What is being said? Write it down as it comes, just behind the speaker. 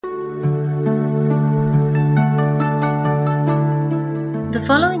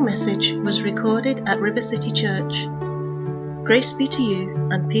following message was recorded at River City Church. Grace be to you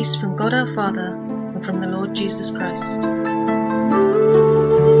and peace from God our Father and from the Lord Jesus Christ.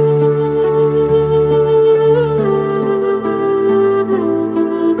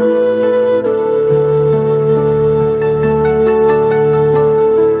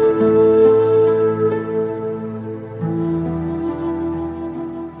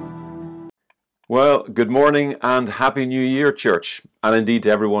 Well, good morning and Happy New Year, church, and indeed to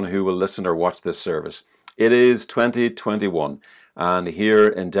everyone who will listen or watch this service. It is 2021, and here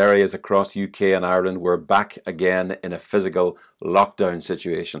in Derry, as across UK and Ireland, we're back again in a physical lockdown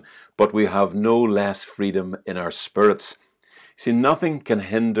situation, but we have no less freedom in our spirits. See, nothing can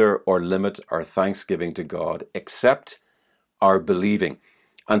hinder or limit our thanksgiving to God except our believing.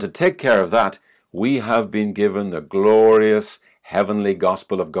 And to take care of that, we have been given the glorious heavenly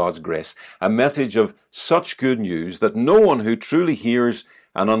gospel of God's grace, a message of such good news that no one who truly hears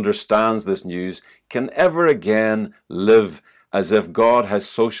and understands this news can ever again live as if God has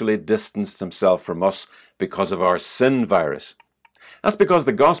socially distanced himself from us because of our sin virus. That's because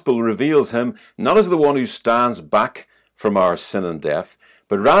the gospel reveals him not as the one who stands back from our sin and death,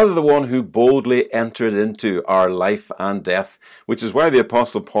 but rather the one who boldly entered into our life and death, which is why the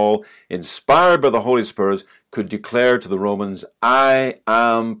Apostle Paul, inspired by the Holy Spirit, could declare to the Romans, "I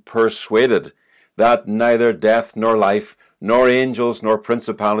am persuaded that neither death nor life, nor angels, nor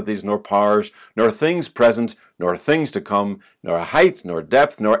principalities, nor powers, nor things present, nor things to come, nor height, nor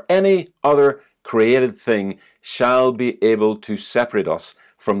depth, nor any other created thing shall be able to separate us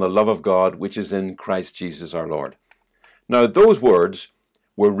from the love of God which is in Christ Jesus our Lord." Now, those words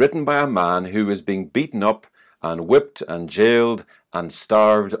were written by a man who was being beaten up and whipped and jailed and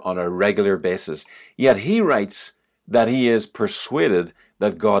starved on a regular basis. Yet he writes that he is persuaded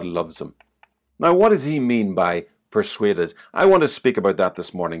that God loves him. Now, what does he mean by persuaded? I want to speak about that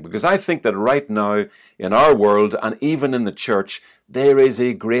this morning because I think that right now in our world and even in the church, there is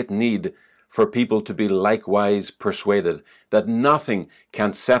a great need for people to be likewise persuaded that nothing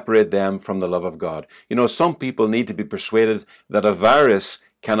can separate them from the love of God. You know, some people need to be persuaded that a virus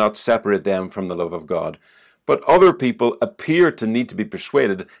cannot separate them from the love of God. But other people appear to need to be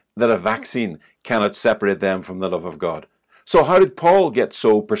persuaded that a vaccine cannot separate them from the love of God. So how did Paul get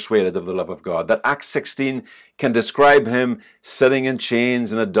so persuaded of the love of God that Acts 16 can describe him sitting in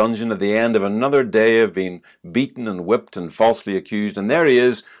chains in a dungeon at the end of another day of being beaten and whipped and falsely accused, and there he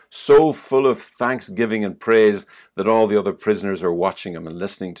is, so full of thanksgiving and praise that all the other prisoners are watching him and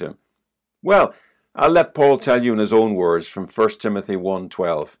listening to him? Well, I'll let Paul tell you in his own words from 1 Timothy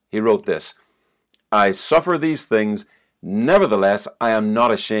 1:12. He wrote this, "I suffer these things, nevertheless I am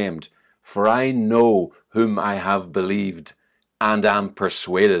not ashamed, for I know whom I have believed, and am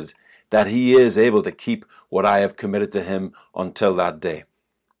persuaded that he is able to keep what I have committed to him until that day."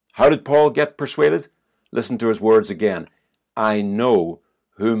 How did Paul get persuaded? Listen to his words again. "I know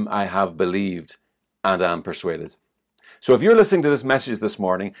whom I have believed, and am persuaded." So if you're listening to this message this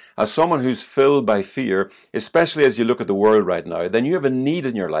morning as someone who's filled by fear, especially as you look at the world right now, then you have a need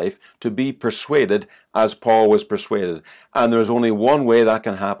in your life to be persuaded as Paul was persuaded. And there's only one way that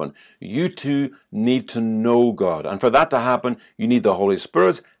can happen. You too need to know God. And for that to happen, you need the Holy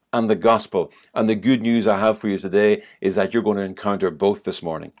Spirit and the gospel. And the good news I have for you today is that you're going to encounter both this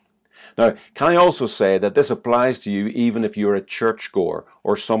morning. Now, can I also say that this applies to you even if you're a churchgoer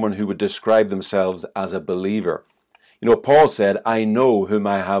or someone who would describe themselves as a believer? You know, Paul said, "I know whom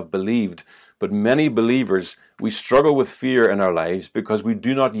I have believed." But many believers, we struggle with fear in our lives because we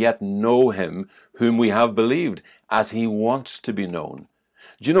do not yet know him whom we have believed as he wants to be known.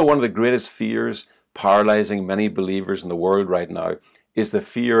 Do you know one of the greatest fears paralyzing many believers in the world right now is the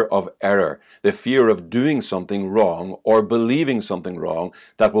fear of error, the fear of doing something wrong or believing something wrong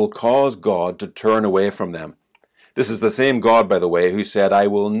that will cause God to turn away from them. This is the same God, by the way, who said, "I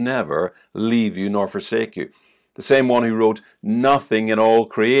will never leave you nor forsake you." The same one who wrote, "Nothing in all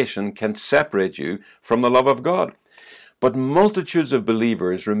creation can separate you from the love of God." But multitudes of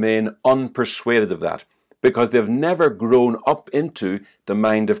believers remain unpersuaded of that because they've never grown up into the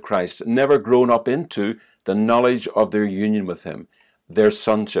mind of Christ, never grown up into the knowledge of their union with him, their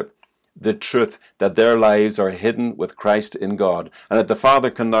sonship, the truth that their lives are hidden with Christ in God, and that the Father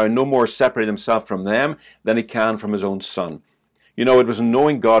can now no more separate himself from them than he can from his own Son. You know, it was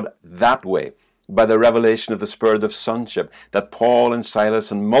knowing God that way, by the revelation of the spirit of sonship, that Paul and Silas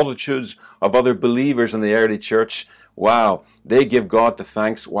and multitudes of other believers in the early church, wow, they give God the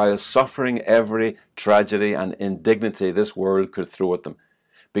thanks while suffering every tragedy and indignity this world could throw at them,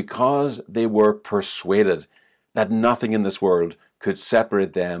 because they were persuaded that nothing in this world could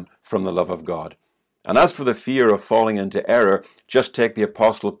separate them from the love of God. And as for the fear of falling into error, just take the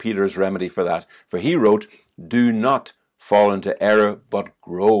Apostle Peter's remedy for that. For he wrote, "Do not fall into error, but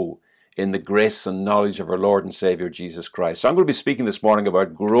grow in the grace and knowledge of our Lord and Savior Jesus Christ." So I'm going to be speaking this morning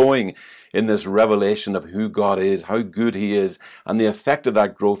about growing in this revelation of who God is, how good he is, and the effect of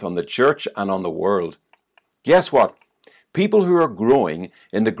that growth on the church and on the world. Guess what? People who are growing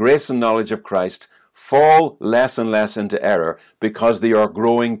in the grace and knowledge of Christ fall less and less into error because they are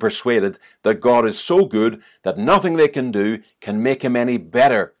growing persuaded that God is so good that nothing they can do can make him any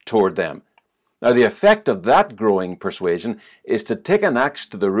better toward them. Now, the effect of that growing persuasion is to take an axe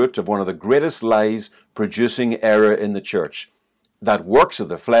to the root of one of the greatest lies producing error in the church. That works of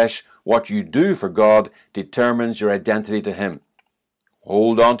the flesh, what you do for God, determines your identity to him.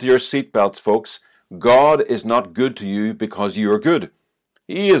 Hold on to your seatbelts, folks. God is not good to you because you are good.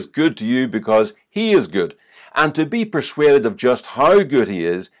 He is good to you because he is good. And to be persuaded of just how good he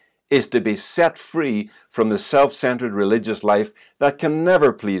is to be set free from the self-centered religious life that can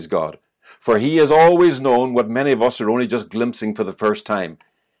never please God. For he has always known what many of us are only just glimpsing for the first time.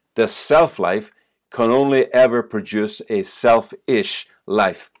 The self-life can only ever produce a selfish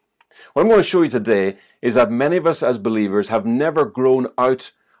life. What I'm going to show you today is that many of us as believers have never grown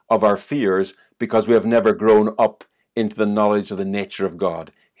out of our fears because we have never grown up into the knowledge of the nature of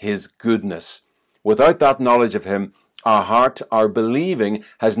God, his goodness. Without that knowledge of him, our heart, our believing,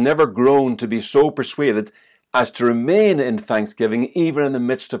 has never grown to be so persuaded as to remain in thanksgiving even in the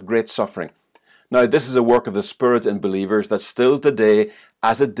midst of great suffering. Now, this is a work of the Spirit in believers that still today,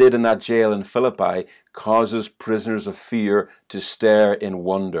 as it did in that jail in Philippi, causes prisoners of fear to stare in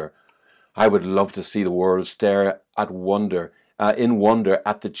wonder. I would love to see the world stare at wonder, in wonder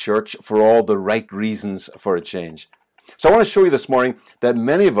at the church for all the right reasons for a change. So I want to show you this morning that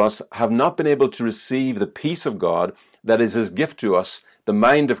many of us have not been able to receive the peace of God that is his gift to us, the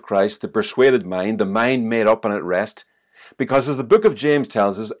mind of Christ, the persuaded mind, the mind made up and at rest, because as the book of James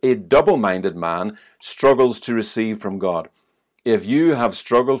tells us, a double-minded man struggles to receive from God. If you have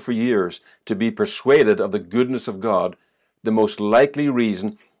struggled for years to be persuaded of the goodness of God, the most likely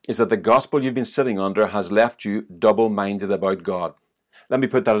reason is that the gospel you've been sitting under has left you double-minded about God. Let me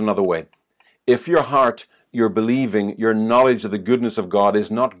put that another way. If your heart, your believing, your knowledge of the goodness of God is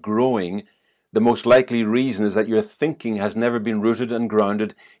not growing, the most likely reason is that your thinking has never been rooted and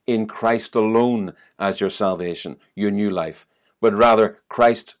grounded in Christ alone as your salvation, your new life, but rather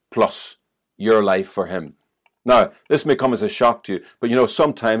Christ plus your life for him. Now, this may come as a shock to you, but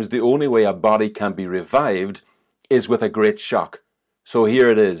sometimes the only way a body can be revived is with a great shock. So here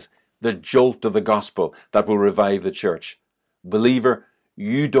it is, the jolt of the gospel that will revive the church. Believer,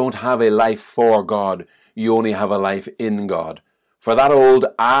 you don't have a life for God, you only have a life in God. For that old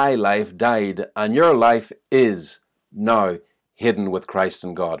I life died, and your life is now hidden with Christ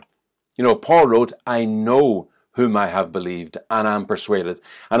in God. Paul wrote, "I know whom I have believed, and am persuaded."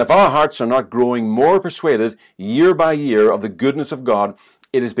 And if our hearts are not growing more persuaded year by year of the goodness of God,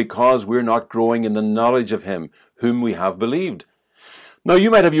 it is because we're not growing in the knowledge of him whom we have believed. Now,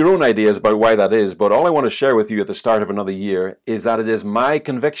 you might have your own ideas about why that is, but all I want to share with you at the start of another year is that it is my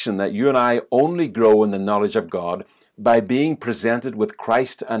conviction that you and I only grow in the knowledge of God by being presented with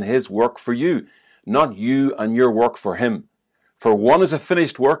Christ and his work for you, not you and your work for him. For one is a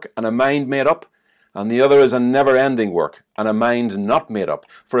finished work and a mind made up, and the other is a never-ending work and a mind not made up.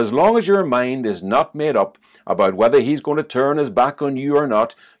 For as long as your mind is not made up about whether he's going to turn his back on you or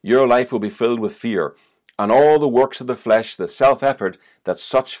not, your life will be filled with fear and all the works of the flesh, the self-effort that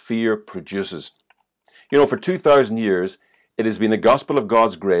such fear produces. For 2,000 years, it has been the gospel of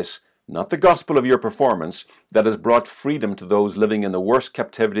God's grace, not the gospel of your performance, that has brought freedom to those living in the worst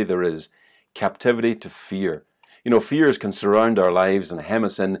captivity there is, captivity to fear. Fears can surround our lives and hem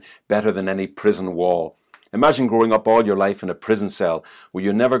us in better than any prison wall. Imagine growing up all your life in a prison cell where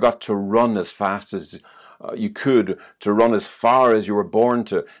you never got to run as fast as you could, to run as far as you were born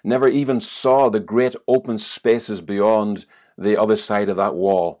to, never even saw the great open spaces beyond the other side of that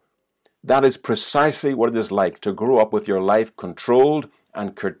wall. That is precisely what it is like to grow up with your life controlled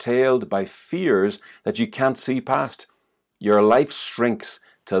and curtailed by fears that you can't see past. Your life shrinks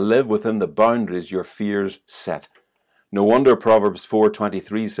to live within the boundaries your fears set. No wonder Proverbs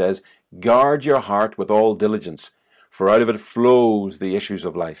 4:23 says, "Guard your heart with all diligence, for out of it flows the issues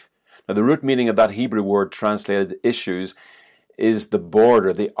of life." Now, the root meaning of that Hebrew word translated issues is the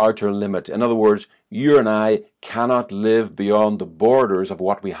border, the outer limit. In other words, you and I cannot live beyond the borders of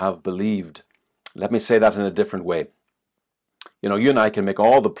what we have believed. Let me say that in a different way. You and I can make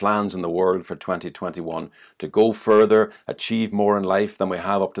all the plans in the world for 2021 to go further, achieve more in life than we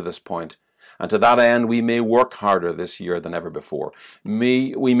have up to this point. And to that end, we may work harder this year than ever before.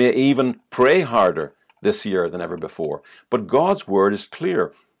 We may even pray harder this year than ever before. But God's word is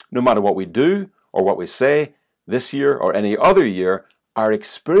clear. No matter what we do or what we say this year or any other year, our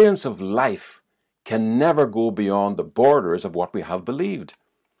experience of life can never go beyond the borders of what we have believed.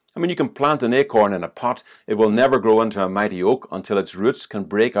 I mean, you can plant an acorn in a pot. It will never grow into a mighty oak until its roots can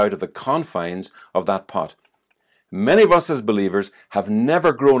break out of the confines of that pot. Many of us as believers have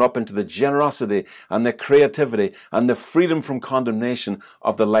never grown up into the generosity and the creativity and the freedom from condemnation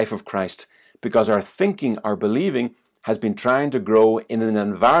of the life of Christ because our thinking, our believing, has been trying to grow in an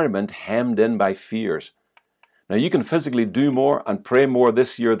environment hemmed in by fears. Now, you can physically do more and pray more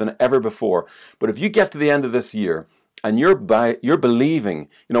this year than ever before, but if you get to the end of this year and you're believing,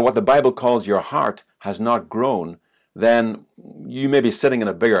 what the Bible calls your heart has not grown, then you may be sitting in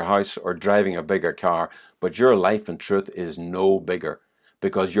a bigger house or driving a bigger car, but your life in truth is no bigger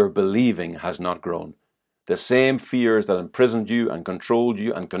because your believing has not grown. The same fears that imprisoned you and controlled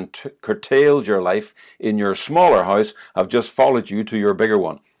you and curtailed your life in your smaller house have just followed you to your bigger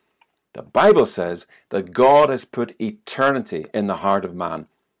one. The Bible says that God has put eternity in the heart of man.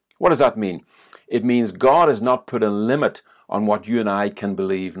 What does that mean? It means God has not put a limit on what you and I can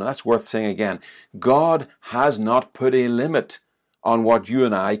believe. Now that's worth saying again. God has not put a limit on what you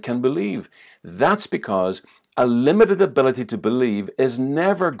and I can believe. That's because a limited ability to believe is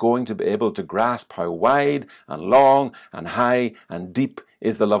never going to be able to grasp how wide and long and high and deep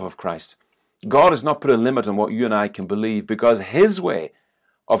is the love of Christ. God has not put a limit on what you and I can believe because His way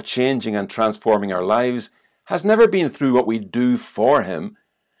of changing and transforming our lives has never been through what we do for Him,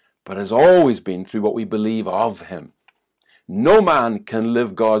 but has always been through what we believe of Him. No man can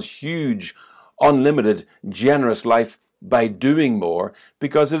live God's huge, unlimited, generous life by doing more,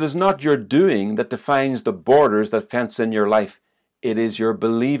 because it is not your doing that defines the borders that fence in your life. It is your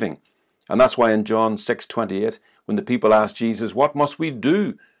believing. And that's why in John 6:28, when the people asked Jesus, "What must we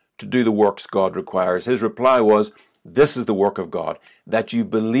do to do the works God requires?" His reply was, "This is the work of God, that you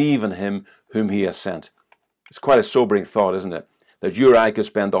believe in Him whom He has sent." It's quite a sobering thought, isn't it? That you or I could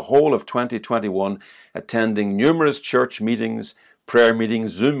spend the whole of 2021 attending numerous church meetings, prayer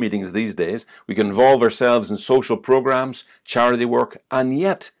meetings, Zoom meetings these days. We can involve ourselves in social programs, charity work, and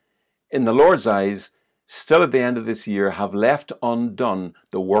yet, in the Lord's eyes, still at the end of this year, have left undone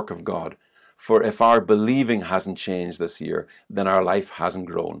the work of God. For if our believing hasn't changed this year, then our life hasn't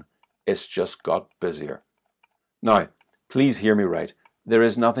grown. It's just got busier. Now, please hear me right. There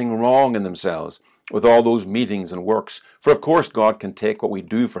is nothing wrong in themselves with all those meetings and works. For of course God can take what we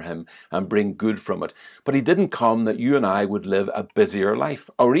do for Him and bring good from it. But He didn't come that you and I would live a busier life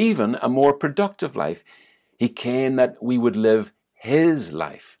or even a more productive life. He came that we would live His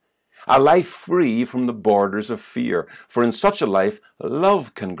life. A life free from the borders of fear. For in such a life,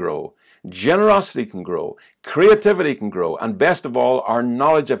 love can grow, generosity can grow, creativity can grow, and best of all, our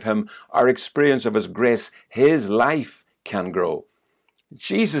knowledge of Him, our experience of His grace, His life can grow.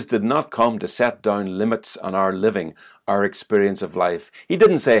 Jesus did not come to set down limits on our living, our experience of life. He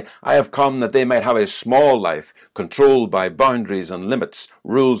didn't say, "I have come that they might have a small life, controlled by boundaries and limits,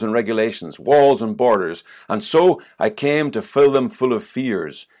 rules and regulations, walls and borders, and so I came to fill them full of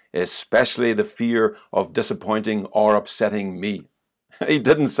fears, especially the fear of disappointing or upsetting me." He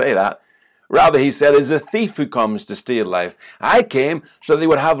didn't say that. Rather, He said, "Is a thief who comes to steal life. I came so they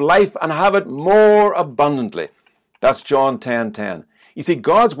would have life and have it more abundantly." That's John 10:10. You see,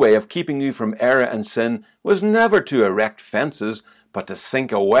 God's way of keeping you from error and sin was never to erect fences, but to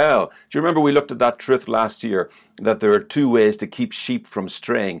sink a well. Do you remember we looked at that truth last year, that there are two ways to keep sheep from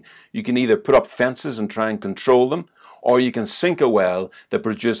straying? You can either put up fences and try and control them, or you can sink a well that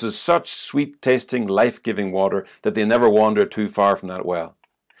produces such sweet-tasting, life-giving water that they never wander too far from that well.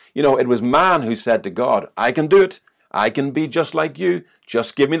 It was man who said to God, "I can do it. I can be just like you.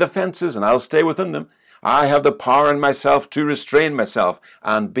 Just give me the fences and I'll stay within them. I have the power in myself to restrain myself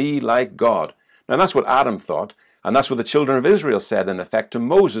and be like God." Now that's what Adam thought, and that's what the children of Israel said in effect to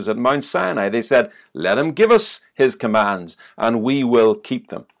Moses at Mount Sinai. They said, "Let Him give us His commands and we will keep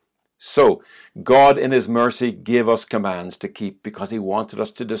them." So God in His mercy gave us commands to keep because He wanted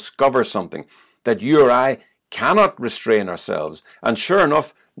us to discover something, that you or I cannot restrain ourselves. And sure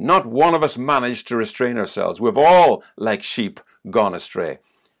enough, not one of us managed to restrain ourselves. We've all, like sheep, gone astray.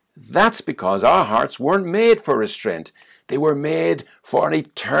 That's because our hearts weren't made for restraint. They were made for an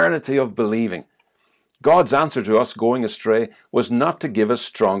eternity of believing. God's answer to us going astray was not to give us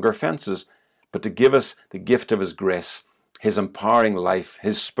stronger fences, but to give us the gift of His grace, His empowering life,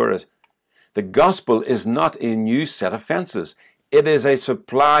 His Spirit. The gospel is not a new set of fences. It is a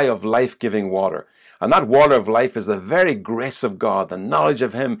supply of life-giving water. And that water of life is the very grace of God, the knowledge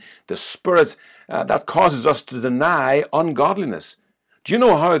of Him, the Spirit that causes us to deny ungodliness. Do you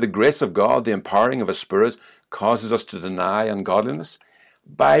know how the grace of God, the empowering of His Spirit, causes us to deny ungodliness?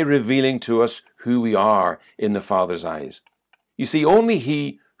 By revealing to us who we are in the Father's eyes. You see, only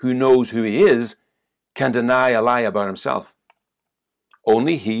he who knows who he is can deny a lie about himself.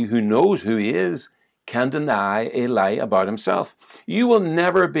 Only he who knows who he is can deny a lie about himself. You will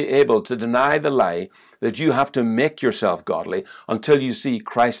never be able to deny the lie that you have to make yourself godly until you see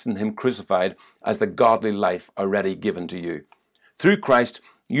Christ and Him crucified as the godly life already given to you. Through Christ,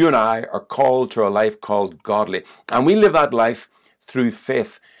 you and I are called to a life called godly, and we live that life through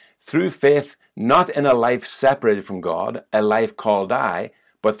faith. Through faith, not in a life separated from God, a life called I,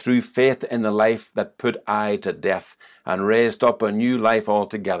 but through faith in the life that put I to death and raised up a new life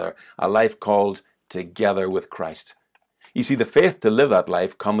altogether, a life called together with Christ. You see, the faith to live that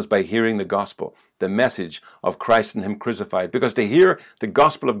life comes by hearing the gospel, the message of Christ and Him crucified. Because to hear the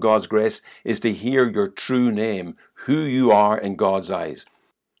gospel of God's grace is to hear your true name, who you are in God's eyes.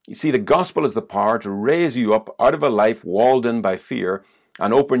 You see, the gospel is the power to raise you up out of a life walled in by fear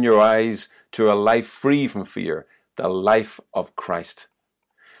and open your eyes to a life free from fear, the life of Christ.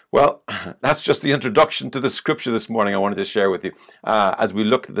 Well, that's just the introduction to the scripture this morning I wanted to share with you. As we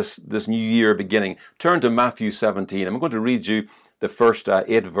look at this new year beginning, turn to Matthew 17. I'm going to read you the first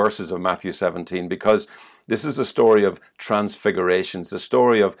 8 verses of Matthew 17 because this is a story of transfiguration. It's a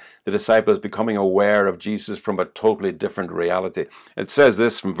story of the disciples becoming aware of Jesus from a totally different reality. It says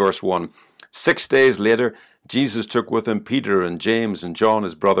this from verse 1. 6 days later, Jesus took with him Peter and James and John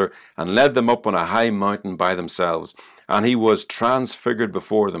his brother and led them up on a high mountain by themselves. And he was transfigured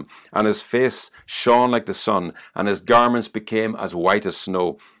before them, and his face shone like the sun, and his garments became as white as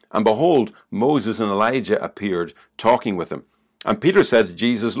snow. And behold, Moses and Elijah appeared, talking with him. And Peter said to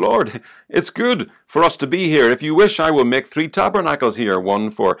Jesus, Lord, it's good for us to be here. If you wish, I will make 3 tabernacles here, one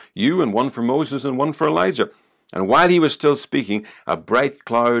for you and one for Moses and one for Elijah. And while he was still speaking, a bright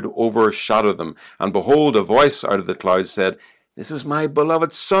cloud overshadowed them. And behold, a voice out of the cloud said, This is my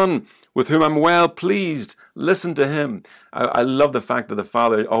beloved Son, with whom I'm well pleased. Listen to him. I love the fact that the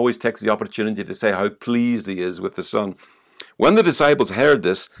Father always takes the opportunity to say how pleased he is with the Son. When the disciples heard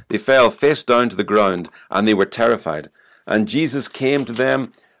this, they fell face down to the ground, and they were terrified. And Jesus came to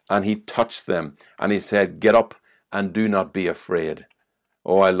them, and he touched them, and he said, Get up, and do not be afraid.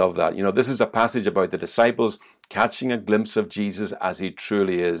 Oh, I love that. You know, this is a passage about the disciples catching a glimpse of Jesus as he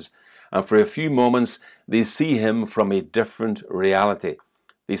truly is. And for a few moments, they see him from a different reality.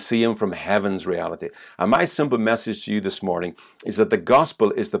 They see him from heaven's reality. And my simple message to you this morning is that the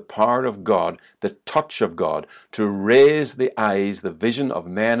gospel is the power of God, the touch of God, to raise the eyes, the vision of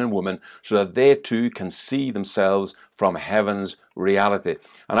men and women, so that they too can see themselves from heaven's reality.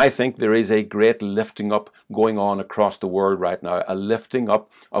 And I think there is a great lifting up going on across the world right now, a lifting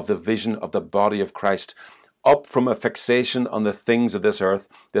up of the vision of the body of Christ, up from a fixation on the things of this earth,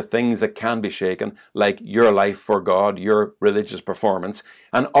 the things that can be shaken, like your life for God, your religious performance,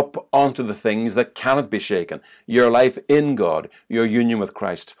 and up onto the things that cannot be shaken, your life in God, your union with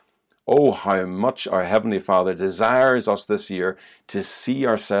Christ. Oh, how much our Heavenly Father desires us this year to see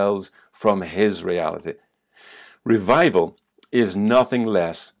ourselves from His reality. Revival is nothing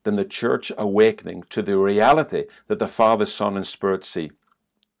less than the church awakening to the reality that the Father, Son, and Spirit see.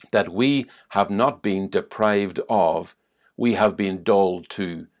 That we have not been deprived of, we have been dulled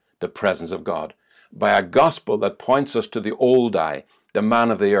to the presence of God by a gospel that points us to the old I, the man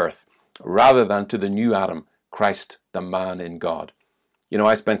of the earth, rather than to the new Adam, Christ, the man in God. You know,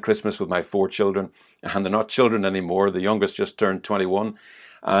 I spent Christmas with my 4 children, and they're not children anymore. The youngest just turned 21.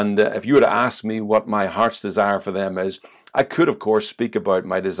 And if you were to ask me what my heart's desire for them is, I could, of course, speak about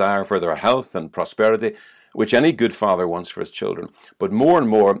my desire for their health and prosperity, which any good father wants for his children. But more and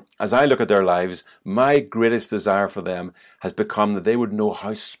more, as I look at their lives, my greatest desire for them has become that they would know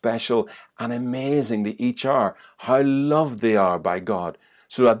how special and amazing they each are, how loved they are by God,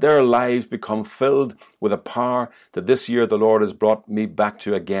 so that their lives become filled with a power that this year the Lord has brought me back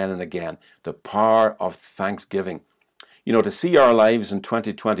to again and again, the power of thanksgiving. You know, to see our lives in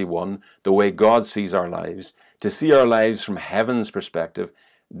 2021 the way God sees our lives, to see our lives from heaven's perspective,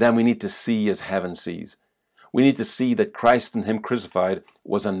 then we need to see as heaven sees. We need to see that Christ and Him crucified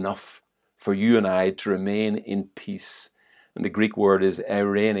was enough for you and I to remain in peace. And the Greek word is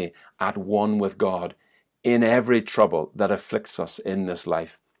eirene, at one with God, in every trouble that afflicts us in this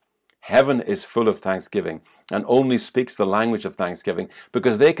life. Heaven is full of thanksgiving and only speaks the language of thanksgiving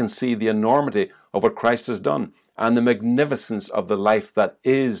because they can see the enormity of what Christ has done and the magnificence of the life that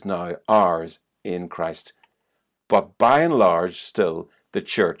is now ours in Christ. But by and large, still, the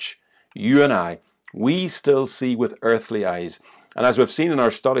church, you and I, We still see with earthly eyes. And as we've seen in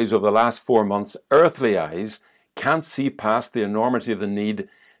our studies over the last 4 months, earthly eyes can't see past the enormity of the need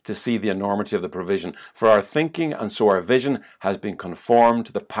to see the enormity of the provision. For our thinking and so our vision has been conformed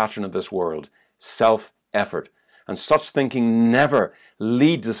to the pattern of this world, self-effort. And such thinking never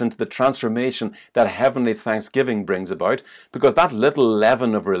leads us into the transformation that heavenly thanksgiving brings about, because that little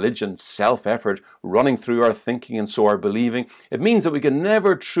leaven of religion, self-effort, running through our thinking and so our believing, it means that we can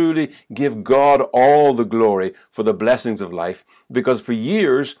never truly give God all the glory for the blessings of life, because for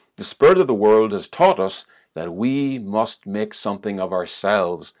years the spirit of the world has taught us that we must make something of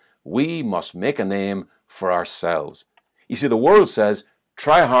ourselves. We must make a name for ourselves. You see, the world says,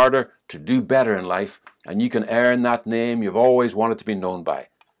 try harder to do better in life, and you can earn that name you've always wanted to be known by.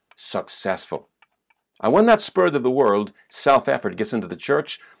 Successful. And when that spirit of the world, self-effort, gets into the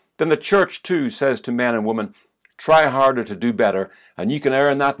church, then the church too says to men and women, try harder to do better, and you can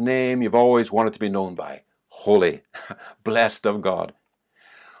earn that name you've always wanted to be known by. Holy, blessed of God.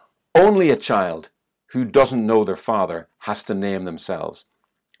 Only a child who doesn't know their father has to name themselves.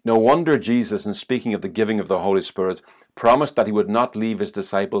 No wonder Jesus, in speaking of the giving of the Holy Spirit, promised that he would not leave his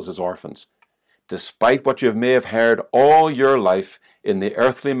disciples as orphans. Despite what you may have heard all your life in the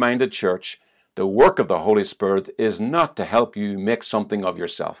earthly-minded church, the work of the Holy Spirit is not to help you make something of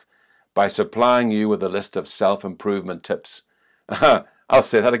yourself by supplying you with a list of self-improvement tips. I'll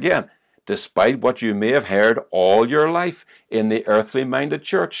say that again. Despite what you may have heard all your life in the earthly-minded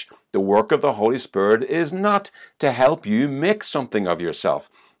church, the work of the Holy Spirit is not to help you make something of yourself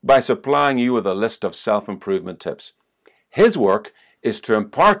by supplying you with a list of self-improvement tips. His work is to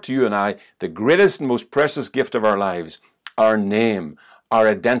impart to you and I the greatest and most precious gift of our lives, our name, our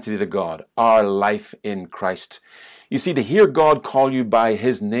identity to God, our life in Christ. You see, to hear God call you by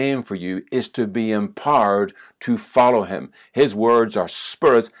his name for you is to be empowered to follow him. His words are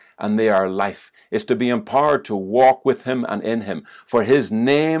spirit and they are life. It's to be empowered to walk with him and in him. For his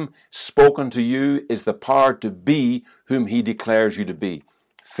name spoken to you is the power to be whom he declares you to be.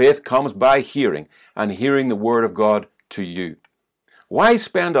 Faith comes by hearing, and hearing the word of God to you. Why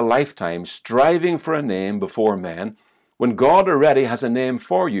spend a lifetime striving for a name before men when God already has a name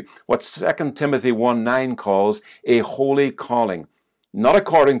for you? What 2 Timothy 1:9 calls a holy calling, not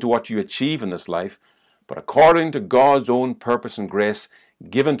according to what you achieve in this life, but according to God's own purpose and grace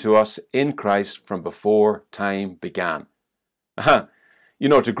given to us in Christ from before time began. You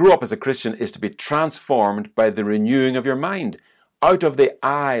know, to grow up as a Christian is to be transformed by the renewing of your mind, out of the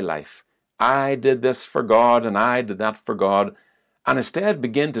I life. I did this for God and I did that for God. And instead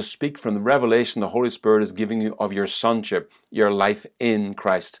begin to speak from the revelation the Holy Spirit is giving you of your sonship, your life in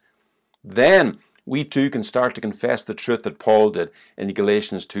Christ. Then we too can start to confess the truth that Paul did in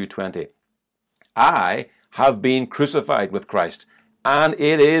Galatians 2:20. I have been crucified with Christ, and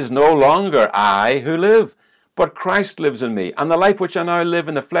it is no longer I who live, but Christ lives in me. And the life which I now live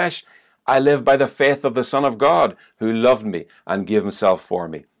in the flesh, I live by the faith of the Son of God, who loved me and gave himself for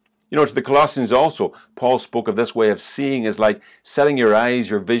me. You know, to the Colossians also, Paul spoke of this way of seeing as like setting your eyes,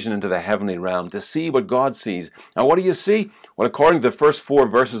 your vision into the heavenly realm, to see what God sees. And what do you see? Well, according to the first 4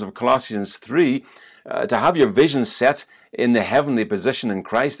 verses of Colossians 3, to have your vision set in the heavenly position in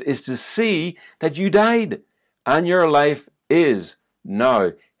Christ is to see that you died and your life is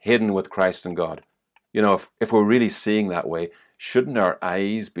now hidden with Christ in God. You know, if we're really seeing that way, shouldn't our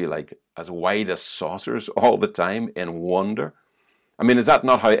eyes be like as wide as saucers all the time in wonder? I mean, is that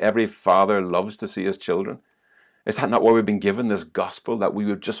not how every father loves to see his children? Is that not why we've been given this gospel, that we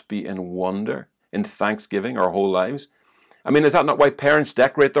would just be in wonder, in thanksgiving our whole lives? I mean, is that not why parents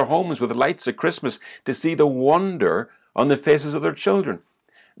decorate their homes with lights at Christmas, to see the wonder on the faces of their children?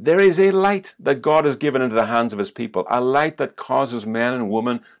 There is a light that God has given into the hands of his people, a light that causes men and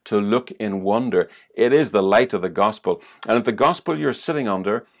women to look in wonder. It is the light of the gospel. And if the gospel you're sitting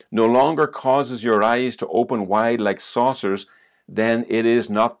under no longer causes your eyes to open wide like saucers, then it is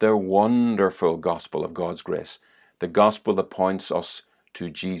not the wonderful gospel of God's grace, the gospel that points us to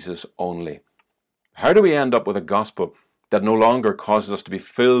Jesus only. How do we end up with a gospel that no longer causes us to be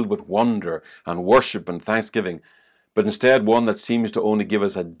filled with wonder and worship and thanksgiving, but instead one that seems to only give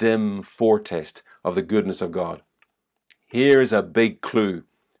us a dim foretaste of the goodness of God? Here's a big clue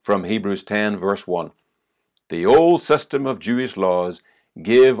from Hebrews 10 verse 1. The old system of Jewish laws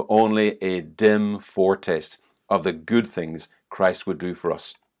give only a dim foretaste of the good things Christ would do for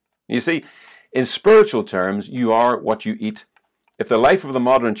us. You see, in spiritual terms, you are what you eat. If the life of the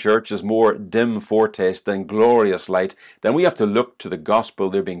modern church is more dim foretaste than glorious light, then we have to look to the gospel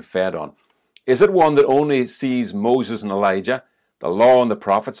they're being fed on. Is it one that only sees Moses and Elijah, the law and the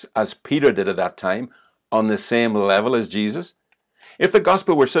prophets, as Peter did at that time, on the same level as Jesus? If the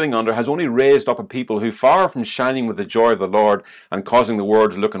gospel we're sitting under has only raised up a people who, far from shining with the joy of the Lord and causing the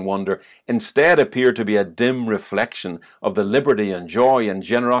world to look and wonder, instead appear to be a dim reflection of the liberty and joy and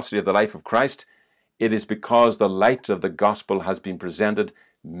generosity of the life of Christ, it is because the light of the gospel has been presented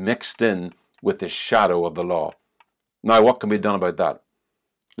mixed in with the shadow of the law. Now, what can be done about that?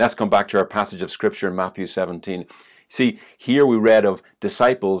 Let's come back to our passage of Scripture in Matthew 17. See, here we read of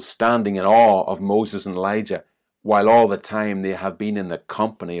disciples standing in awe of Moses and Elijah, while all the time they have been in the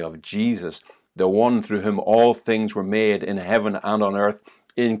company of Jesus, the one through whom all things were made in heaven and on earth,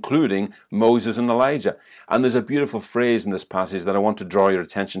 including Moses and Elijah. And there's a beautiful phrase in this passage that I want to draw your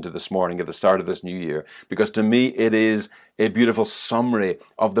attention to this morning at the start of this new year, because to me it is a beautiful summary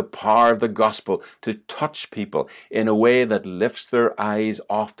of the power of the gospel to touch people in a way that lifts their eyes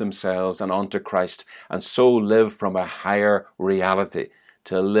off themselves and onto Christ, and so live from a higher reality,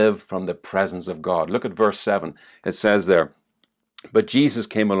 to live from the presence of God. Look at verse 7. It says there, "But Jesus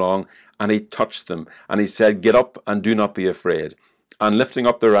came along and he touched them, and he said, 'Get up and do not be afraid.' And lifting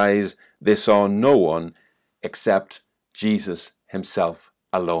up their eyes, they saw no one except Jesus himself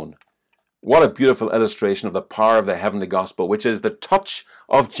alone." What a beautiful illustration of the power of the heavenly gospel, which is the touch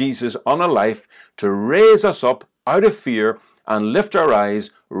of Jesus on a life to raise us up out of fear and lift our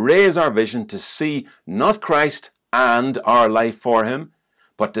eyes, raise our vision to see not Christ and our life for him,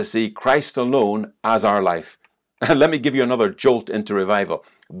 but to see Christ alone as our life. And let me give you another jolt into revival.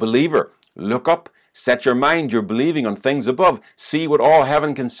 Believer, look up. Set your mind, you're believing on things above. See what all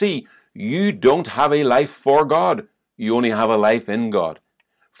heaven can see. You don't have a life for God. You only have a life in God.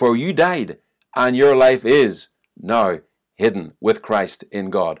 For you died, and your life is now hidden with Christ in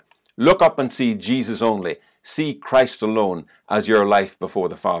God. Look up and see Jesus only. See Christ alone as your life before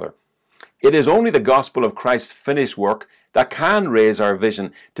the Father. It is only the gospel of Christ's finished work that can raise our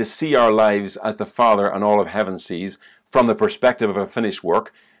vision to see our lives as the Father and all of heaven sees, from the perspective of a finished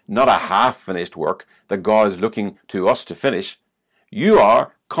work, not a half-finished work that God is looking to us to finish. You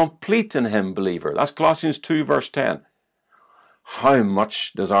are complete in him, believer. That's Colossians 2, verse 10. How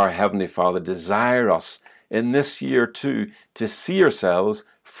much does our Heavenly Father desire us in this year too to see ourselves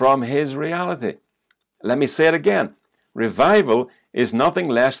from his reality? Let me say it again. Revival is nothing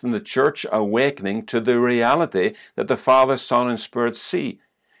less than the church awakening to the reality that the Father, Son, and Spirit see,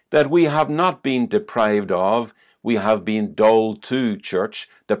 that we have not been deprived of, we have been dulled to, church,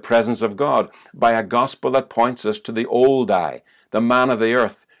 the presence of God, by a gospel that points us to the old I, the man of the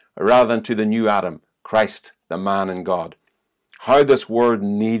earth, rather than to the new Adam, Christ, the man in God. How this world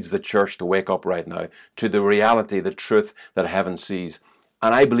needs the church to wake up right now to the reality, the truth that heaven sees.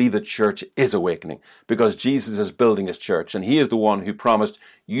 And I believe the church is awakening, because Jesus is building his church, and he is the one who promised,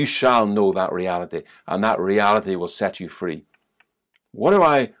 you shall know that reality, and that reality will set you free. What do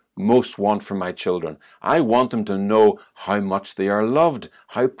I most want from my children? I want them to know how much they are loved,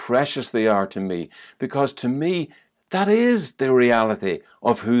 how precious they are to me, because to me, that is the reality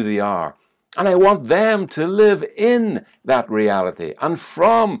of who they are. And I want them to live in that reality and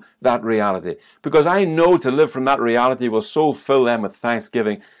from that reality, because I know to live from that reality will so fill them with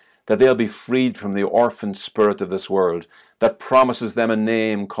thanksgiving that they'll be freed from the orphan spirit of this world that promises them a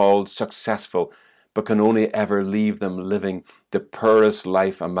name called successful, but can only ever leave them living the poorest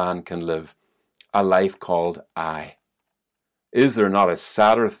life a man can live, a life called I. Is there not a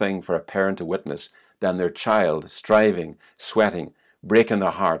sadder thing for a parent to witness than their child striving, sweating, breaking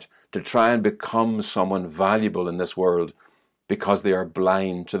their heart to try and become someone valuable in this world, because they are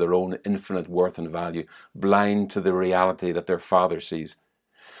blind to their own infinite worth and value, blind to the reality that their Father sees?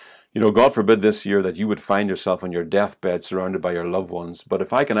 You know, God forbid this year that you would find yourself on your deathbed surrounded by your loved ones. But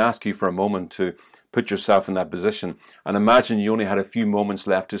if I can ask you for a moment to put yourself in that position and imagine you only had a few moments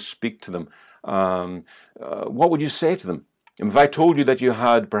left to speak to them, what would you say to them? If I told you that you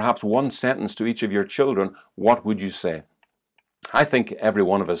had perhaps one sentence to each of your children, what would you say? I think every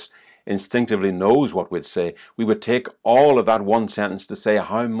one of us instinctively knows what we'd say. We would take all of that one sentence to say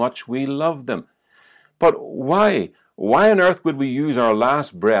how much we love them. But why? Why on earth would we use our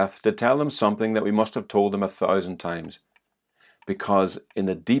last breath to tell them something that we must have told them 1,000 times? Because in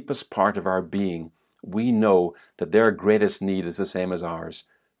the deepest part of our being, we know that their greatest need is the same as ours,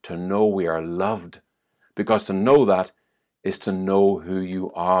 to know we are loved. Because to know that is to know who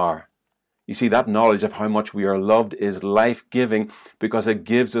you are. You see, that knowledge of how much we are loved is life-giving, because it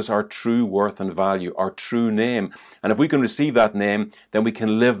gives us our true worth and value, our true name. And if we can receive that name, then we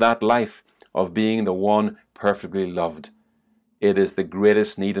can live that life of being the one perfectly loved. It is the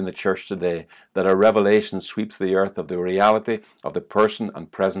greatest need in the church today, that a revelation sweeps the earth of the reality of the person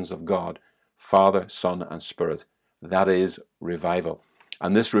and presence of God, Father, Son, and Spirit. That is revival.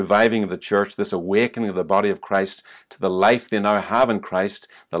 And this reviving of the church, this awakening of the body of Christ to the life they now have in Christ,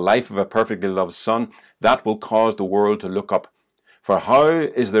 the life of a perfectly loved Son, that will cause the world to look up. For how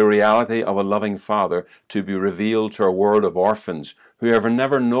is the reality of a loving Father to be revealed to a world of orphans who have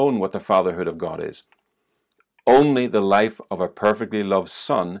never known what the fatherhood of God is? Only the life of a perfectly loved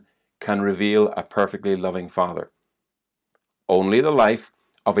Son can reveal a perfectly loving Father. Only the life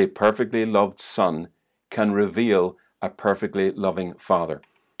of a perfectly loved Son can reveal a perfectly loving Father.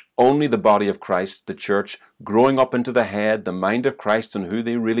 Only the body of Christ, the church, growing up into the head, the mind of Christ and who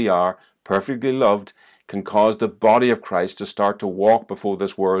they really are, perfectly loved, can cause the body of Christ to start to walk before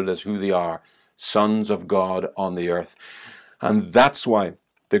this world as who they are, sons of God on the earth. And that's why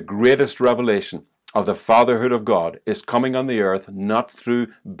the greatest revelation of the fatherhood of God is coming on the earth, not through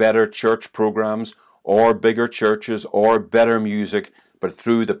better church programs or bigger churches or better music, but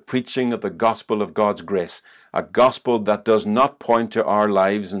through the preaching of the gospel of God's grace, a gospel that does not point to our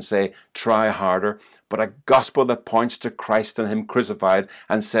lives and say, try harder, but a gospel that points to Christ and Him crucified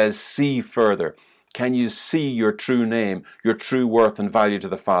and says, see further. Can you see your true name, your true worth and value to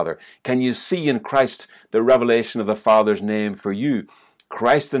the Father? Can you see in Christ the revelation of the Father's name for you?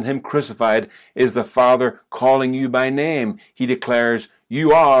 Christ and Him crucified is the Father calling you by name. He declares,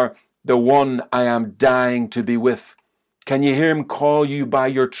 you are the one I am dying to be with. Can you hear Him call you by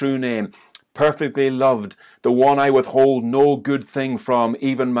your true name? Perfectly loved, the one I withhold no good thing from,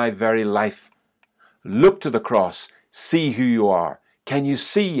 even my very life. Look to the cross. See who you are. Can you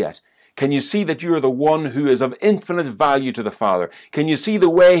see yet? Can you see that you are the one who is of infinite value to the Father? Can you see the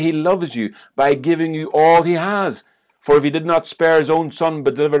way He loves you by giving you all He has? For if He did not spare His own Son,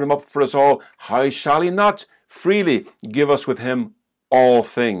 but delivered Him up for us all, how shall He not freely give us with Him all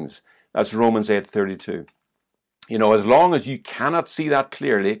things? That's Romans 8:32. You know, as long as you cannot see that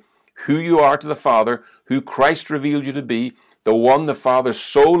clearly, who you are to the Father, who Christ revealed you to be, the one the Father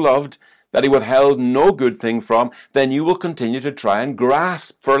so loved that He withheld no good thing from, then you will continue to try and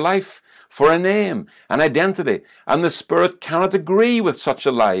grasp for life, for a name, an identity. And the Spirit cannot agree with such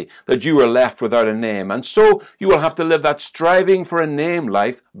a lie that you are left without a name. And so you will have to live that striving for a name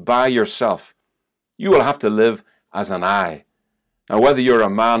life by yourself. You will have to live as an I. Now, whether you're a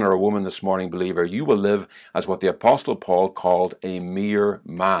man or a woman this morning, believer, you will live as what the Apostle Paul called a mere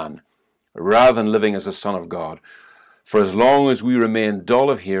man, rather than living as a son of God. For as long as we remain dull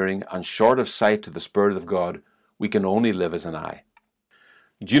of hearing and short of sight to the Spirit of God, we can only live as an I.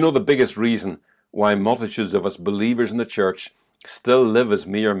 Do you know the biggest reason why multitudes of us believers in the church still live as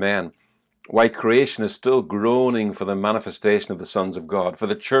mere men? Why creation is still groaning for the manifestation of the sons of God, for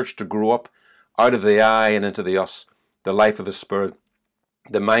the church to grow up out of the I and into the us, the life of the Spirit,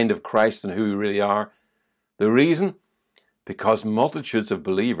 the mind of Christ and who we really are. The reason? Because multitudes of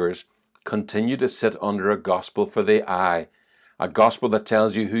believers continue to sit under a gospel for the I, a gospel that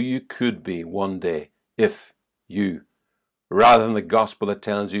tells you who you could be one day, if you, rather than the gospel that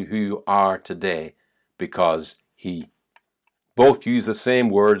tells you who you are today, because He. Both use the same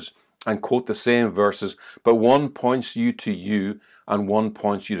words and quote the same verses, but one points you to you and one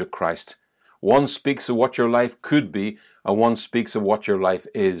points you to Christ. One speaks of what your life could be, and one speaks of what your life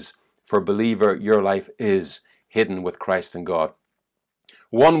is. For believer, your life is hidden with Christ and God.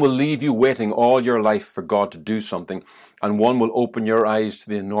 One will leave you waiting all your life for God to do something, and one will open your eyes to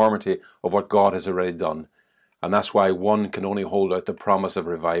the enormity of what God has already done. And that's why one can only hold out the promise of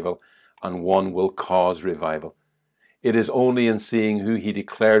revival, and one will cause revival. It is only in seeing who He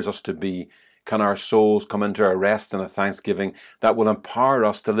declares us to be can our souls come into a rest and a thanksgiving that will empower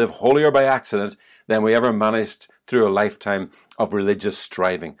us to live holier by accident than we ever managed through a lifetime of religious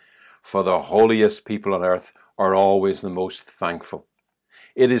striving. For the holiest people on earth are always the most thankful.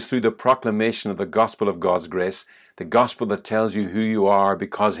 It is through the proclamation of the gospel of God's grace, the gospel that tells you who you are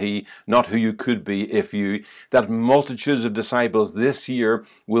because He, not who you could be if you, that multitudes of disciples this year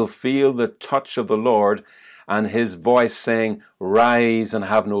will feel the touch of the Lord and His voice saying, rise and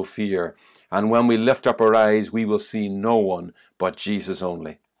have no fear. And when we lift up our eyes, we will see no one but Jesus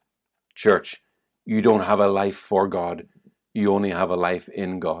only. Church, you don't have a life for God. You only have a life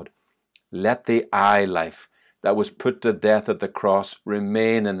in God. Let the I life that was put to death at the cross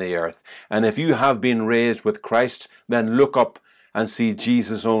remain in the earth. And if you have been raised with Christ, then look up and see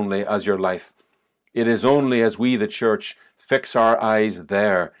Jesus only as your life. It is only as we, the church, fix our eyes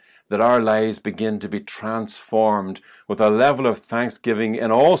there that our lives begin to be transformed with a level of thanksgiving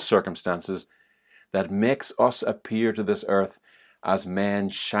in all circumstances that makes us appear to this earth as men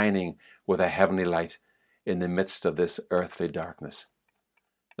shining with a heavenly light in the midst of this earthly darkness.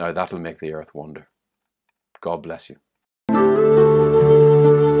 Now that'll make the earth wonder. God bless you.